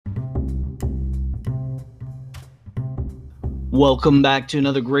Welcome back to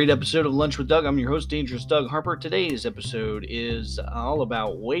another great episode of Lunch with Doug. I'm your host, Dangerous Doug Harper. Today's episode is all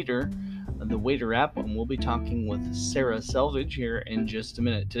about Waitr, the Waitr app, and we'll be talking with Sarah Selvage here in just a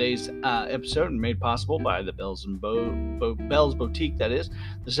minute. Today's episode made possible by the Bells Boutique, that is,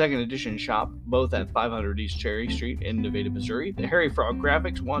 the second edition shop, both at 500 East Cherry Street in Nevada, Missouri, the Harry Frog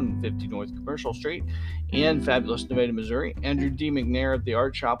Graphics, 150 North Commercial Street, in fabulous Nevada, Missouri, Andrew D. McNair at the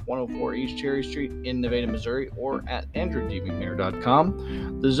Art Shop, 104 East Cherry Street in Nevada, Missouri, or at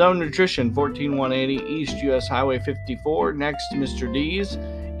andrewdmcnair.com. The Zone Nutrition, 14180 East US Highway 54, next to Mr. D's,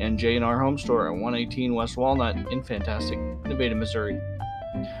 and J&R Home Store at 118 West Walnut in fantastic Nevada, Missouri.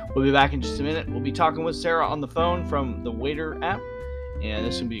 We'll be back in just a minute. We'll be talking with Sarah on the phone from the Waitr app, and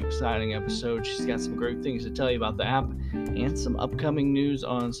this will be an exciting episode. She's got some great things to tell you about the app and some upcoming news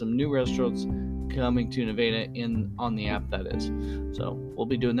on some new restaurants coming to Nevada on the app, that is. So we'll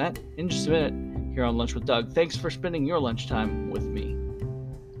be doing that in just a minute here on Lunch with Doug. Thanks for spending your lunchtime with me.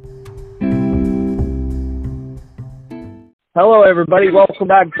 Hello, everybody. Welcome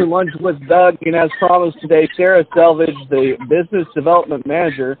back to Lunch with Doug. And as promised today, Sarah Selvage, the Business Development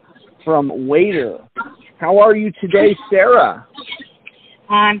Manager from Waitr. How are you today, Sarah?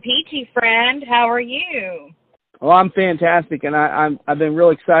 I'm peachy, friend. How are you? Well, I'm fantastic, and I've been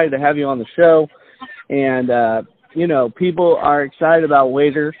real excited to have you on the show. And, people are excited about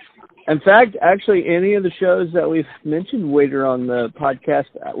Waitr. In fact, actually, any of the shows that we've mentioned Waitr on the podcast,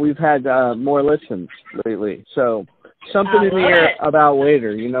 we've had more listens lately. So something in the air about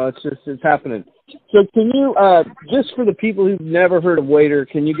Waitr, it's happening. So can you, just for the people who've never heard of Waitr,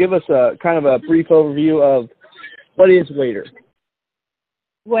 can you give us a kind of a brief overview of what is Waitr?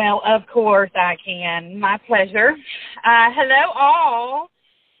 Well, of course I can. My pleasure. Hello, all,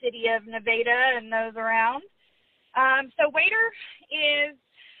 city of Nevada and those around. So Waitr is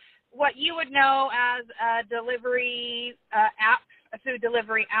what you would know as a delivery app, a food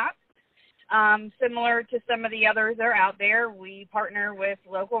delivery app. Similar to some of the others that are out there, we partner with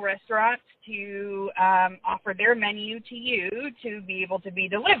local restaurants to offer their menu to you to be able to be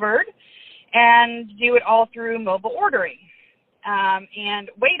delivered and do it all through mobile ordering. And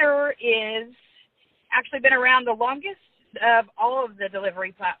Waitr is actually been around the longest of all of the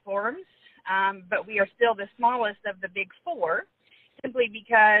delivery platforms, but we are still the smallest of the big four, simply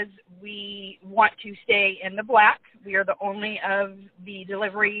because we want to stay in the black. We are the only of the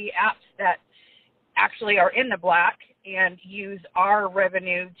delivery apps that actually are in the black and use our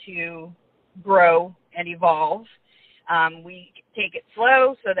revenue to grow and evolve. We take it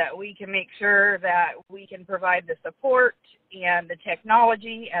slow so that we can make sure that we can provide the support and the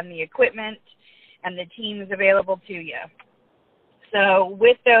technology and the equipment and the teams available to you. So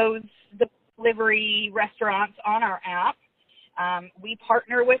with those delivery restaurants on our app, we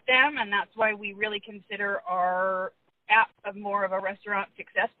partner with them, and that's why we really consider our app more of a restaurant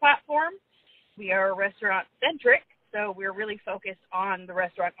success platform. We are restaurant-centric, so we're really focused on the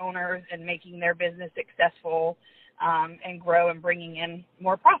restaurant owners and making their business successful and grow and bringing in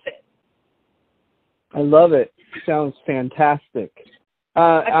more profit. I love it. Sounds fantastic.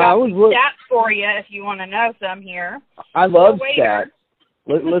 I've got some stats for you if you want to know some here. I love stats.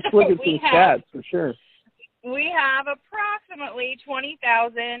 Let's look at some stats for sure. We have approximately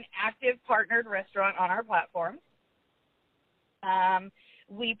 20,000 active partnered restaurants on our platform.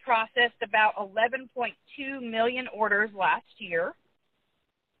 We processed about 11.2 million orders last year,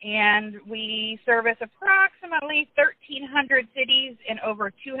 and we service approximately 1,300 cities in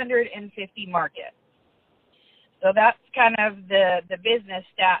over 250 markets. So that's kind of the business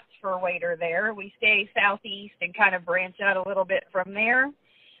stats for Waitr there. We stay southeast and kind of branch out a little bit from there.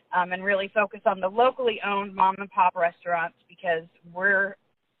 And really focus on the locally owned mom-and-pop restaurants because we're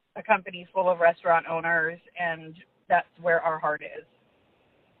a company full of restaurant owners, and that's where our heart is.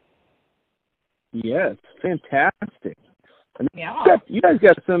 Yes, fantastic. Yeah. You guys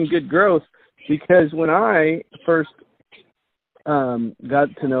got some good growth because when I first got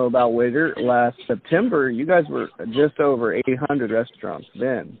to know about Waitr last September, you guys were just over 800 restaurants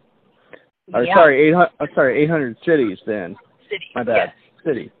then. Yeah. 800 cities then. Cities. My bad. Yes.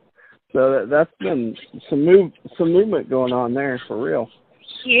 Cities. So that's been some movement going on there for real.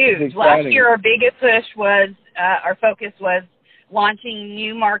 Huge. Last year, our biggest push was, our focus was launching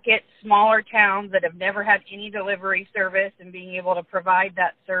new markets, smaller towns that have never had any delivery service, and being able to provide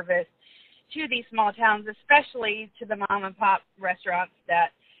that service to these small towns, especially to the mom and pop restaurants that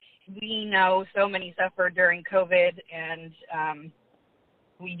we know so many suffered during COVID, and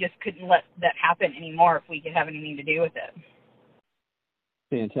we just couldn't let that happen anymore if we could have anything to do with it.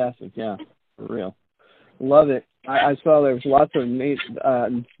 Fantastic, yeah, for real. Love it. I saw there was lots of neat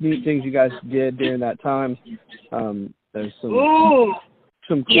things you guys did during that time. There's Ooh.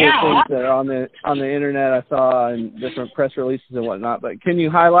 some cool Yeah. things that are on the internet I saw and different press releases and whatnot. But can you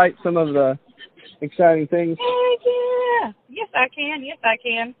highlight some of the exciting things? Yeah. Yes, I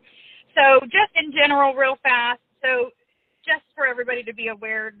can. So just in general, real fast. So just for everybody to be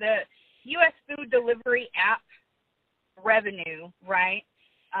aware, the U.S. food delivery app revenue, right,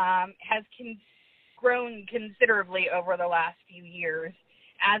 has grown considerably over the last few years.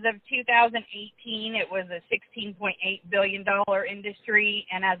 As of 2018, it was a $16.8 billion industry,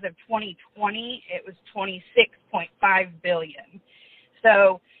 and as of 2020, it was $26.5 billion.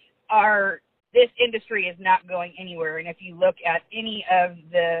 So this industry is not going anywhere, and if you look at any of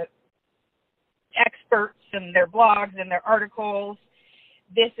the experts and their blogs and their articles,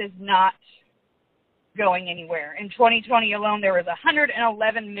 this is not going anywhere. In 2020 alone, there was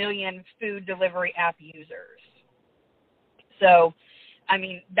 111 million food delivery app users. So, I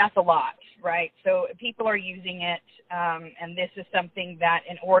mean, that's a lot, right? So people are using it, and this is something that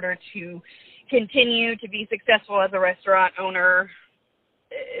in order to continue to be successful as a restaurant owner,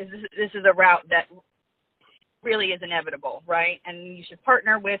 this is a route that really is inevitable, right? And you should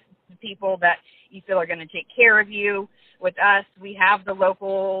partner with the people that you feel are going to take care of you. With us, we have the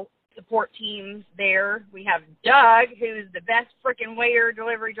local support teams there. We have Doug, who's the best freaking Waitr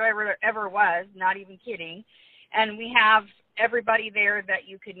delivery driver there ever was, not even kidding. And we have everybody there that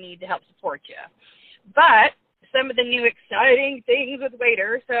you could need to help support you. But some of the new exciting things with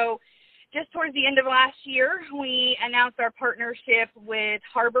Waitr. So just towards the end of last year, we announced our partnership with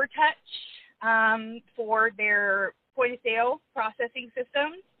Harbor Touch for their point-of-sale processing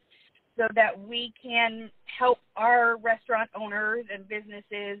systems so that we can help our restaurant owners and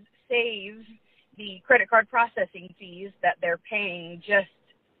businesses save the credit card processing fees that they're paying just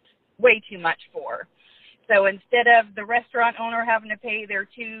way too much for. So instead of the restaurant owner having to pay their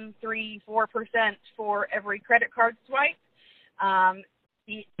 2%, 3%, 4% for every credit card swipe,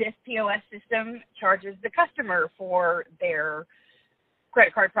 this POS system charges the customer for their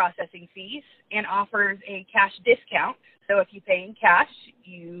credit card processing fees and offers a cash discount. So if you pay in cash,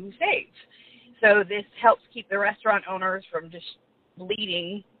 you save. So this helps keep the restaurant owners from just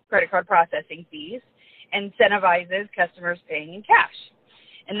bleeding credit card processing fees, incentivizes customers paying in cash.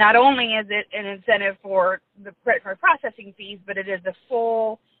 And not only is it an incentive for the credit card processing fees, but it is a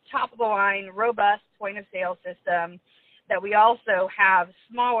full, top-of-the-line, robust point-of-sale system that we also have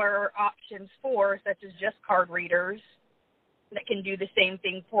smaller options for, such as just card readers that can do the same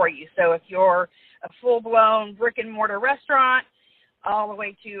thing for you. So if you're a full-blown brick-and-mortar restaurant, all the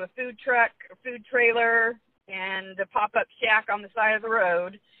way to a food truck, a food trailer, and a pop-up shack on the side of the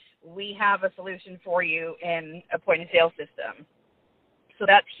road, we have a solution for you in a point-of-sale system. So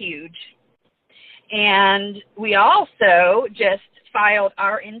that's huge. And we also just filed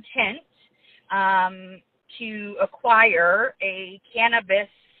our intent to acquire a cannabis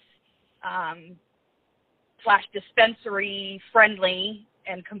 / dispensary friendly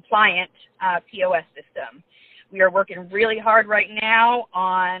and compliant POS system. We are working really hard right now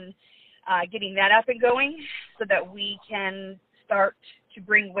on getting that up and going so that we can start to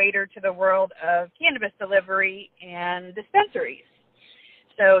bring Waitr to the world of cannabis delivery and dispensaries.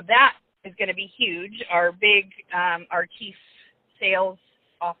 So that is going to be huge. Our chief sales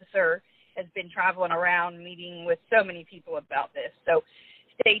officer has been traveling around meeting with so many people about this. So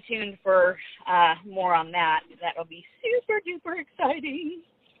stay tuned for more on that. That will be super duper exciting.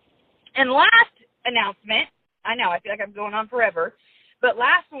 And last announcement, I know, I feel like I'm going on forever, but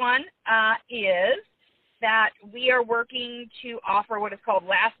last one is that we are working to offer what is called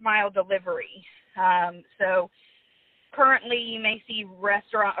last mile delivery. So currently you may see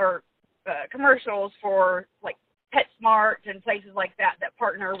restaurant or commercials for like PetSmart and places like that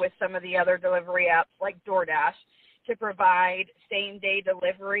partner with some of the other delivery apps like DoorDash to provide same-day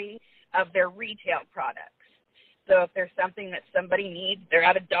delivery of their retail products. So if there's something that somebody needs, they're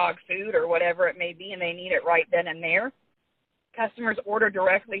out of dog food or whatever it may be, and they need it right then and there, customers order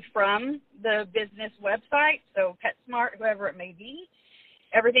directly from the business website, so PetSmart, whoever it may be.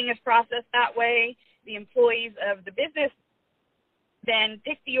 Everything is processed that way. The employees of the business then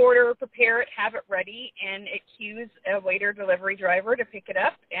pick the order, prepare it, have it ready, and it queues a Waitr delivery driver to pick it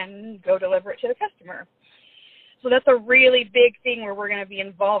up and go deliver it to the customer. So that's a really big thing where we're going to be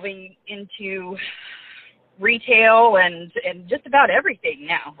involving into retail and just about everything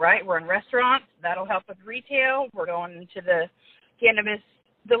now, right? We're in restaurants. That'll help with retail. We're going into the cannabis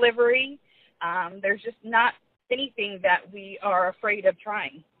delivery. There's just not anything that we are afraid of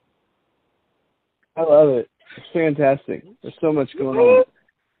trying. I love it. It's fantastic. There's so much going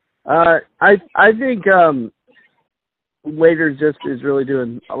on. I think Waitr just is really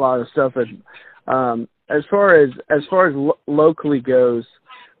doing a lot of stuff. And as far as locally goes,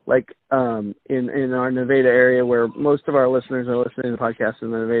 like in our Nevada area, where most of our listeners are listening to the podcast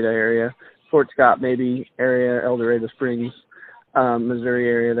in the Nevada area, Fort Scott maybe area, El Dorado Springs, Missouri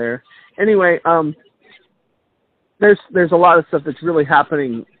area there. Anyway, there's a lot of stuff that's really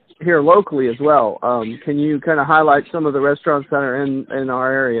happening here locally as well. Can you kind of highlight some of the restaurants that are in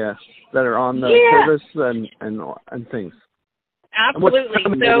our area that are on the service and things?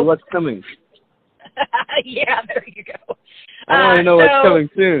 Absolutely. What's coming? Yeah, there you go. I want to know what's coming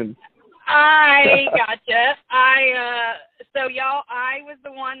soon. I gotcha. So y'all, I was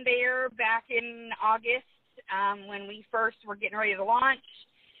the one there back in August when we first were getting ready to launch,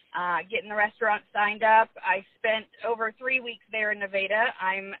 getting the restaurant signed up. I spent over 3 weeks there in Nevada.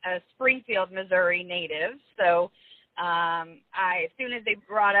 I'm a Springfield, Missouri native, so as soon as they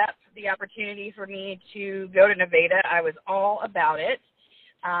brought up the opportunity for me to go to Nevada, I was all about it.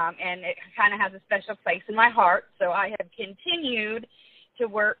 And it kind of has a special place in my heart. So I have continued to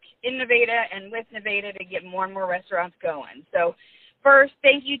work in Nevada and with Nevada to get more and more restaurants going. So first,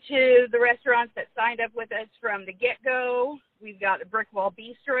 thank you to the restaurants that signed up with us from the get-go. We've got the Brick Wall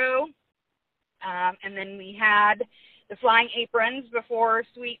Bistro, and then we had the Flying Aprons before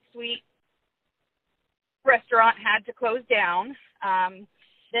Sweet Restaurant had to close down.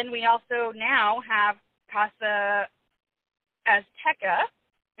 Then we also now have Casa Azteca.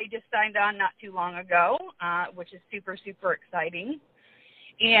 They just signed on not too long ago, which is super, super exciting.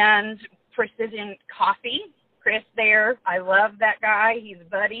 And Precision Coffee, Chris there. I love that guy. He's a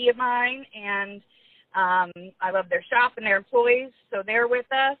buddy of mine, and I love their shop and their employees, so they're with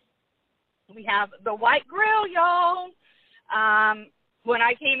us. We have the White Grill, y'all. When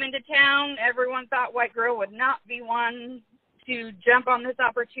I came into town, everyone thought White Grill would not be one to jump on this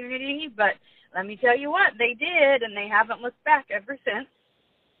opportunity, but let me tell you what, they did, and they haven't looked back ever since.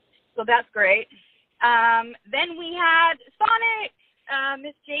 So that's great. Then we had Sonic,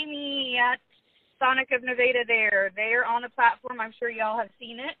 Miss Jamie at Sonic of Nevada there. They're on the platform. I'm sure y'all have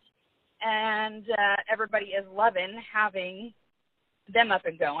seen it. And everybody is loving having them up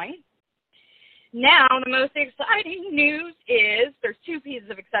and going. Now, the most exciting news is, there's two pieces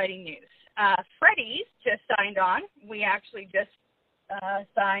of exciting news. Freddy's just signed on. We actually just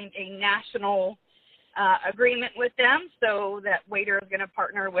signed a national agreement with them, so that Waitr is going to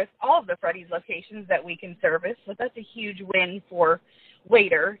partner with all of the Freddy's locations that we can service. So that's a huge win for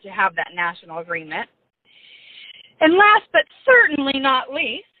Waitr to have that national agreement. And last but certainly not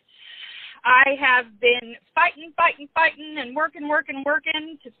least, I have been fighting and working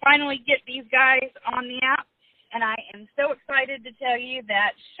to finally get these guys on the app. And I am so excited to tell you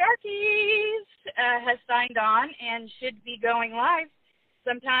that Sharky's has signed on and should be going live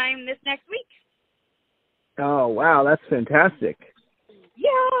sometime this next week. Oh, wow, that's fantastic.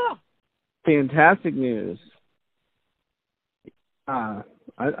 Yeah. Fantastic news.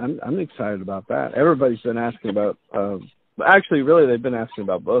 I'm excited about that. Everybody's been asking about, actually, really, they've been asking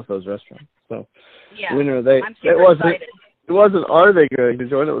about both those restaurants. So, yeah, when are I'm super excited. It wasn't are they going to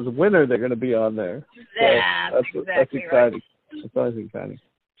join, it was when are they going to be on there. So that's exactly exciting. Right. That's always exciting.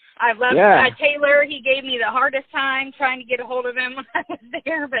 I love Taylor. He gave me the hardest time trying to get a hold of him when I was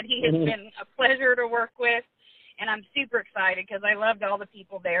there, but he has been a pleasure to work with, and I'm super excited because I loved all the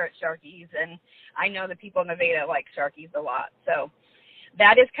people there at Sharky's, and I know the people in Nevada like Sharky's a lot. So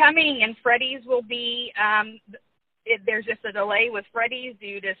that is coming, and Freddy's will be there's just a delay with Freddy's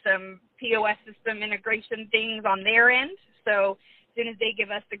due to some POS system integration things on their end. So as soon as they give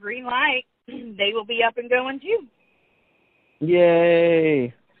us the green light, they will be up and going too.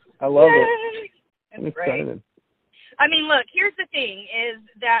 Yay! I love it. I'm excited. Great. I mean, look, here's the thing, is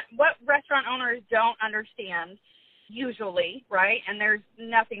that what restaurant owners don't understand usually, right, and there's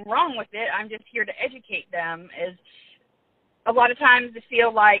nothing wrong with it, I'm just here to educate them, is a lot of times they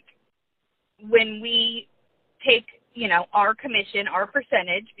feel like when we take, our commission, our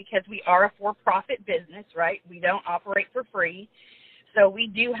percentage, because we are a for-profit business, right, we don't operate for free, so we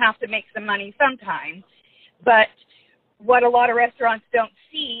do have to make some money sometime, but what a lot of restaurants don't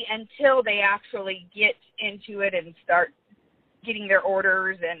see until they actually get into it and start getting their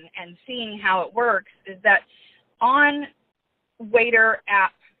orders and seeing how it works is that on Waitr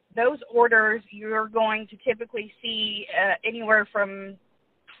App, those orders you're going to typically see anywhere from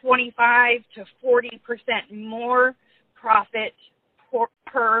 25 to 40% more profit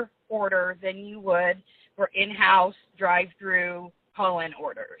per order than you would for in-house drive-through call-in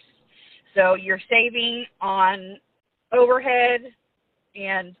orders. So you're saving on overhead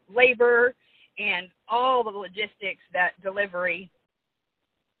and labor and all the logistics that delivery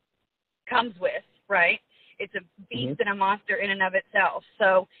comes with, right? It's a beast and a monster in and of itself.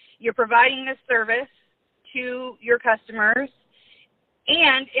 So you're providing this service to your customers.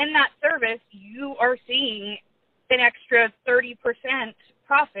 And in that service, you are seeing an extra 30%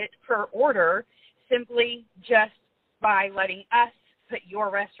 profit per order simply just by letting us put your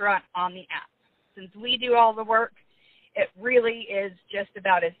restaurant on the app. Since we do all the work, it really is just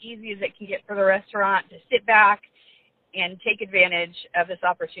about as easy as it can get for the restaurant to sit back and take advantage of this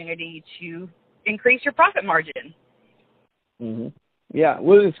opportunity to increase your profit margin. Mm-hmm. Yeah,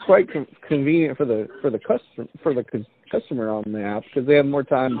 well, it's quite convenient for the customer on the app, because they have more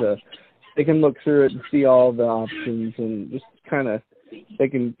time they can look through it and see all the options, and just kind of they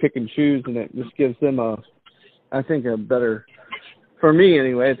can pick and choose, and it just gives them I think a better, for me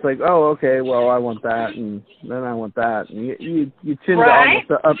anyway, it's like, oh, okay, well, I want that, and then I want that, and you tend right.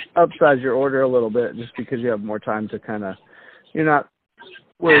 to almost upsize your order a little bit, just because you have more time to kind of, you're not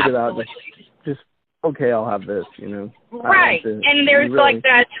worried Absolutely. about just okay, I'll have this, Right. And there's really, like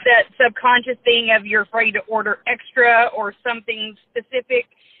that subconscious thing of you're afraid to order extra or something specific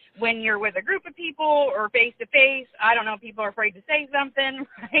when you're with a group of people or face to face. I don't know, people are afraid to say something,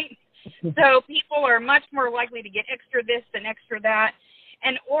 right? So people are much more likely to get extra this than extra that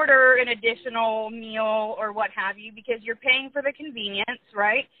and order an additional meal or what have you, because you're paying for the convenience,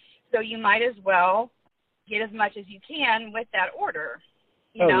 right? So you might as well get as much as you can with that order,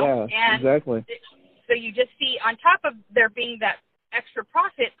 you know? Yeah, and exactly. So you just see, on top of there being that extra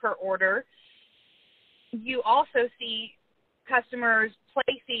profit per order, you also see customers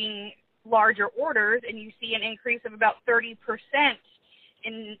placing larger orders, and you see an increase of about 30%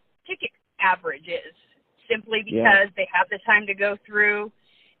 in ticket averages, simply because they have the time to go through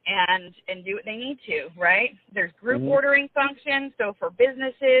and do what they need to, right? There's group ordering functions, so for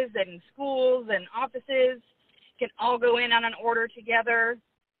businesses and schools and offices can all go in on an order together.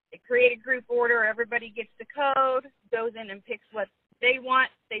 They create a group order, everybody gets the code, goes in and picks what they want.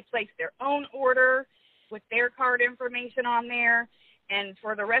 They place their own order with their card information on there. And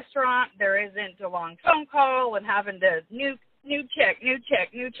for the restaurant, there isn't a long phone call and having to new check,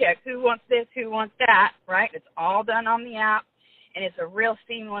 who wants this, who wants that, right? It's all done on the app, and it's a real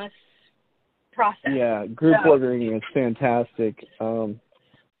seamless process. Yeah, group ordering is fantastic.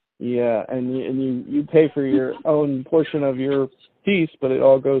 Yeah, and you pay for your own portion of your piece, but it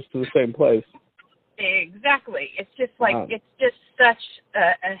all goes to the same place. Exactly. It's just like it's just such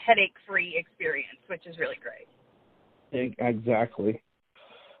a headache-free experience, which is really great. Exactly.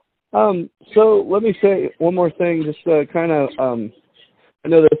 So let me say one more thing, just kind of. I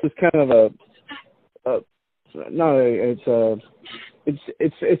know this is kind of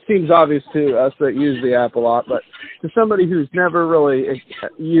it seems obvious to us that use the app a lot, but to somebody who's never really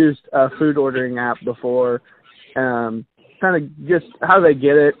used a food ordering app before, kind of just how they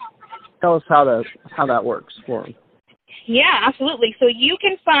get it. Tell us how that works for them. Yeah, absolutely. So you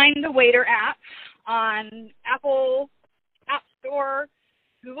can find the Waitr app on Apple App Store,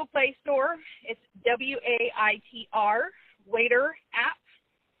 Google Play Store. It's WAITR, Waitr App.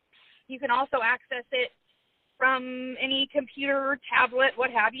 You can also access it from any computer, tablet,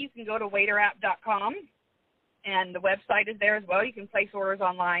 what have you. You can go to waitrapp.com, and the website is there as well. You can place orders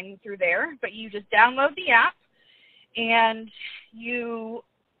online through there, but you just download the app, and you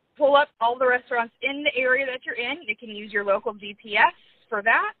pull up all the restaurants in the area that you're in. You can use your local GPS for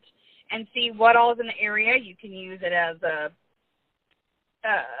that and see what all is in the area. You can use it as a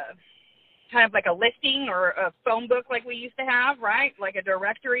kind of like a listing or a phone book like we used to have, right? Like a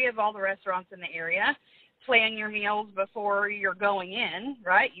directory of all the restaurants in the area. Plan your meals before you're going in,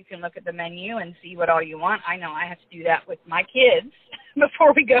 right? You can look at the menu and see what all you want. I know I have to do that with my kids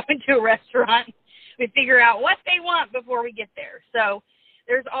before we go into a restaurant. We figure out what they want before we get there. So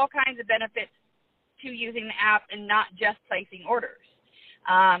there's all kinds of benefits to using the app and not just placing orders.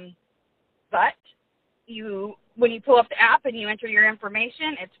 But when you pull up the app and you enter your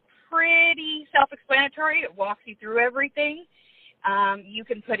information, it's pretty self-explanatory. It walks you through everything. You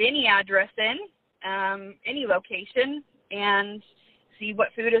can put any address in, any location, and see what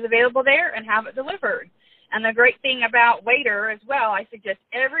food is available there and have it delivered. And the great thing about Waitr as well, I suggest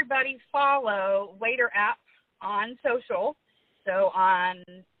everybody follow Waitr App on social. So on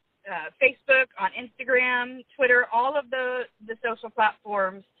Facebook, on Instagram, Twitter, all of the social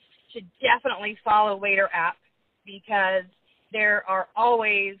platforms should definitely follow Waitr App, because there are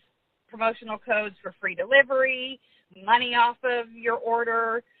always promotional codes for free delivery, money off of your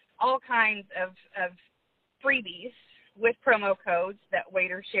order, all kinds of freebies with promo codes that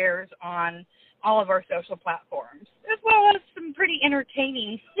Waitr shares on all of our social platforms, as well as some pretty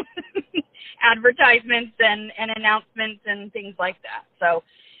entertaining advertisements and announcements and things like that. So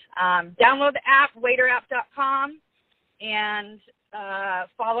download the app, waitrapp.com, and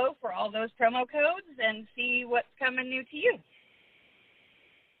follow for all those promo codes and see what's coming new to you.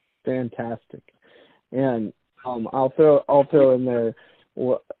 Fantastic. And I'll throw in there,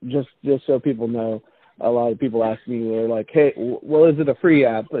 just so people know, a lot of people ask me, they're like, hey, well, is it a free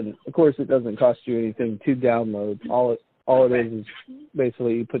app? And of course it doesn't cost you anything to download. All it is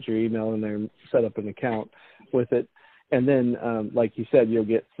basically you put your email in there and set up an account with it. And then, like you said, you'll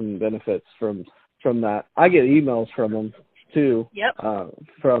get some benefits from that. I get emails from them too. Yep.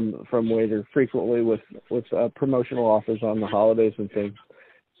 From Waitr frequently with promotional offers on the holidays and things.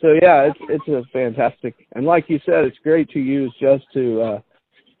 So yeah, it's a fantastic, and like you said, it's great to use just to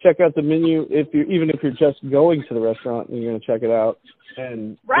check out the menu. Even if you're just going to the restaurant and you're going to check it out,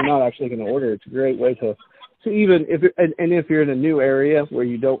 and you're not actually going to order, it's a great way to even if you're in a new area where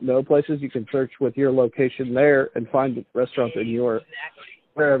you don't know places, you can search with your location there and find restaurants in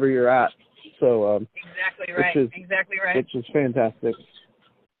wherever you're at. So exactly right. It's just fantastic.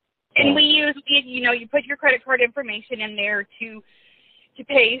 And we use, you put your credit card information in there to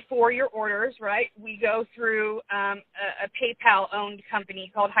pay for your orders, right? We go through a PayPal-owned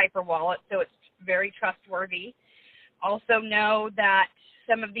company called Hyperwallet, so it's very trustworthy. Also know that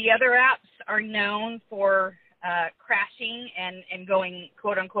some of the other apps are known for crashing and going,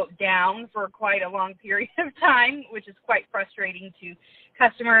 quote-unquote, down for quite a long period of time, which is quite frustrating to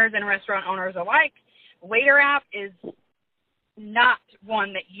customers and restaurant owners alike. Waitr App is not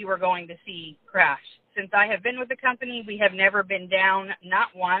one that you are going to see crash. Since I have been with the company, we have never been down,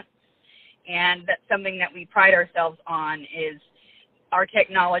 not once, and that's something that we pride ourselves on is our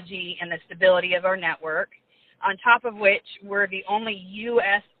technology and the stability of our network, on top of which we're the only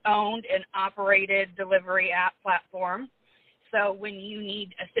U.S.-owned and operated delivery app platform. So when you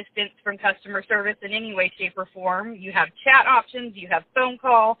need assistance from customer service in any way, shape, or form, you have chat options, you have phone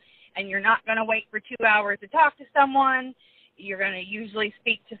call, and you're not going to wait for 2 hours to talk to someone. You're going to usually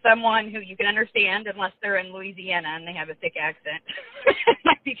speak to someone who you can understand, unless they're in Louisiana and they have a thick accent. It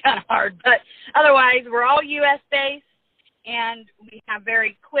might be kind of hard, but otherwise we're all U.S.-based, and we have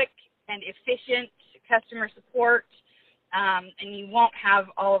very quick and efficient customer support, and you won't have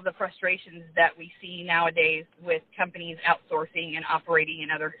all of the frustrations that we see nowadays with companies outsourcing and operating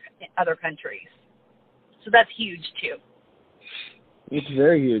in other countries. So that's huge too. It's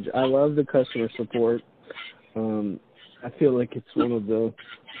very huge. I love the customer support. I feel like it's one of the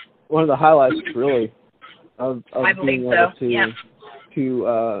highlights, really, of being able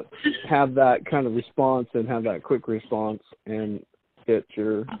to have that kind of response and have that quick response and get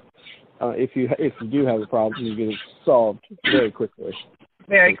your if you do have a problem, you get it solved very quickly.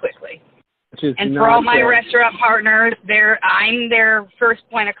 Very quickly. And for all my restaurant partners, I'm their first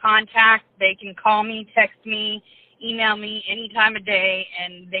point of contact. They can call me, text me, email me any time of day,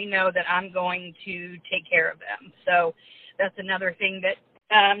 and they know that I'm going to take care of them. So that's another thing that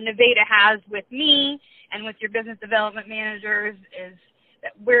Nevada has with me and with your business development managers is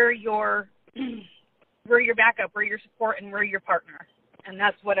that we're your backup, we're your support, and we're your partner. And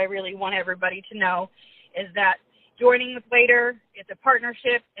that's what I really want everybody to know is that joining with Waitr, it's a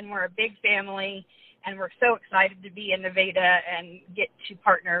partnership, and we're a big family, and we're so excited to be in Nevada and get to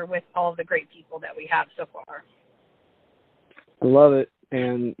partner with all of the great people that we have so far. I love it,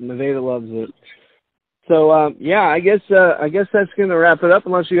 and Nevada loves it. So I guess that's going to wrap it up.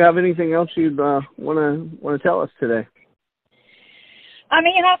 Unless you have anything else you'd want to tell us today. I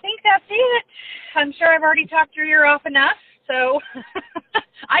mean, I think that's it. I'm sure I've already talked your ear off enough. So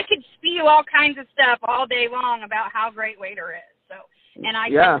I could spew all kinds of stuff all day long about how great Waitr is. So, and I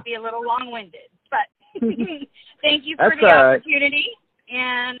tend to be a little long-winded, but thank you for the opportunity.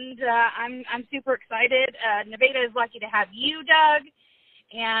 And I'm super excited. Nevada is lucky to have you, Doug,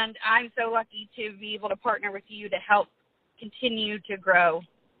 and I'm so lucky to be able to partner with you to help continue to grow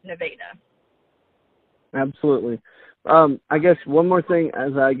Nevada. Absolutely. I guess one more thing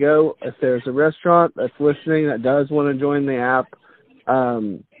as I go, if there's a restaurant that's listening that does want to join the app,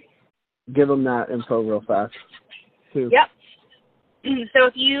 give them that info real fast, too. Yep. So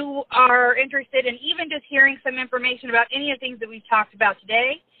if you are interested in even just hearing some information about any of the things that we've talked about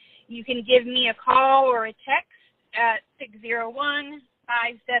today, you can give me a call or a text at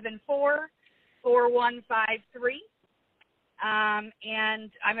 601-574-4153.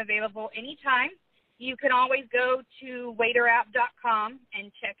 And I'm available anytime. You can always go to waiterapp.com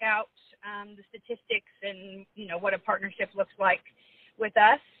and check out the statistics and, what a partnership looks like with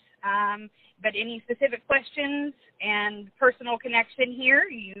us. But any specific questions and personal connection here,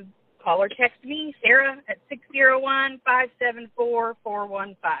 you call or text me, Sarah, at 601-574-4153.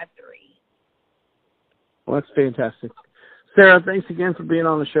 Well, that's fantastic. Sarah, thanks again for being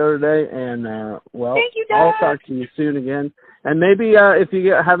on the show today, and Thank you, Doug. I'll talk to you soon again. And maybe if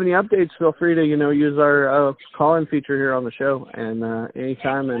you have any updates, feel free to use our call-in feature here on the show, and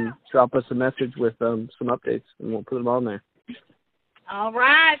anytime, and drop us a message with some updates, and we'll put them on there. All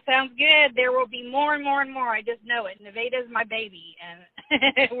right, sounds good. There will be more and more and more. I just know it. Nevada's my baby,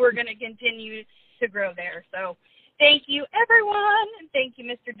 and we're going to continue to grow there. So thank you, everyone, and thank you,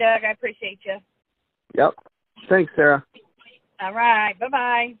 Mr. Doug. I appreciate you. Yep. Thanks, Sarah. All right,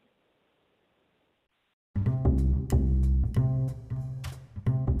 bye-bye.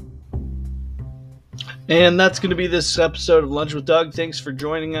 And that's going to be this episode of Lunch with Doug. Thanks for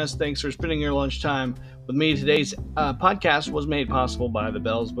joining us. Thanks for spending your lunchtime with me. Today's podcast was made possible by the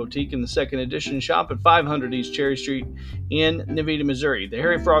Bell's Boutique in the Second Edition shop at 500 East Cherry Street in Nevada, Missouri. The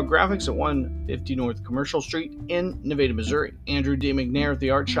Harry Frog Graphics at 150 North Commercial Street in Nevada, Missouri. Andrew D. McNair at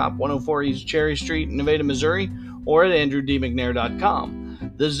the Art Shop, 104 East Cherry Street in Nevada, Missouri, or at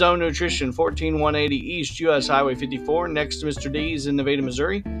andrewdmcnair.com. The Zone Nutrition, 14180 East US Highway 54, next to Mr. D's in Nevada,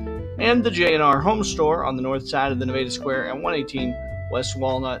 Missouri. And the J&R Home Store on the north side of the Nevada Square at 118 West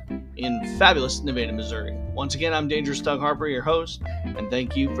Walnut in fabulous Nevada, Missouri. Once again, I'm Dangerous Doug Harper, your host, and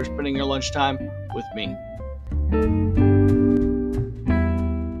thank you for spending your lunchtime with me.